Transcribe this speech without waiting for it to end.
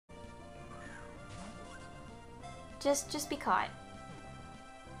Just be caught.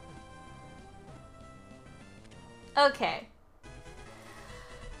 Okay.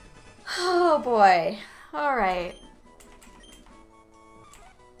 Oh boy. Alright.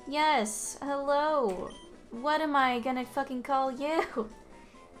 Yes, hello. What am I gonna fucking call you?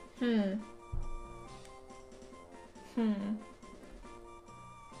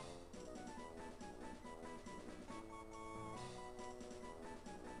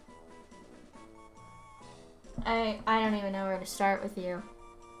 I don't even know where to start with you.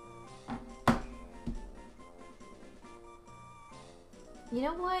 You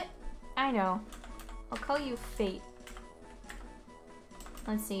know what? I know. I'll call you Fate.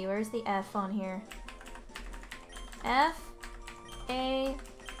 Let's see, where's the F on here? F-A-T-E.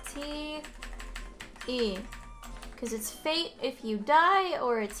 Because it's fate if you die,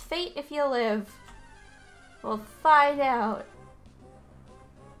 or it's fate if you live. We'll find out.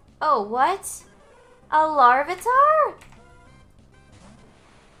 Oh, what? A Larvitar?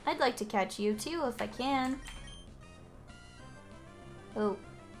 I'd like to catch you too if I can. Oh.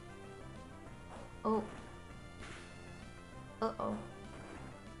 Oh. Uh-oh.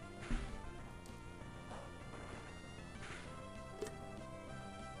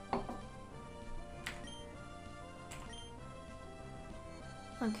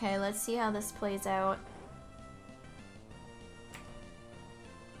 Okay, let's see how this plays out.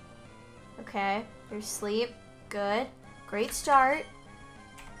 Okay, there's sleep. Good. Great start.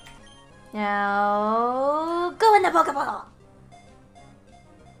 Now, go in the Pokeball!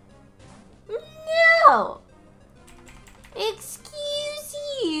 No! Excuse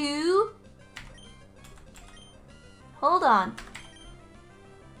you? Hold on.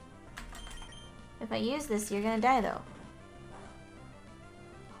 If I use this, you're gonna die though.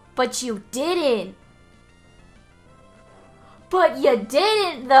 But you didn't! But you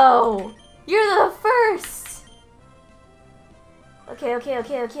didn't though! You're the first! Okay.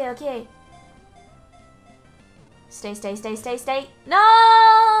 Stay.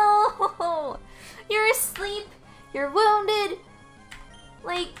 No! You're asleep. You're wounded.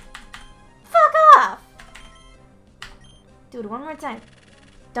 Like, fuck off. Dude, one more time.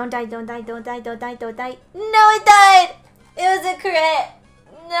 Don't die. No, it died. It was a crit.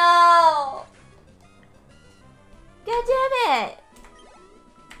 No. God damn it.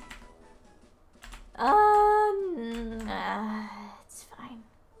 It's fine.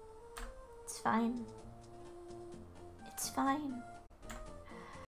 It's fine.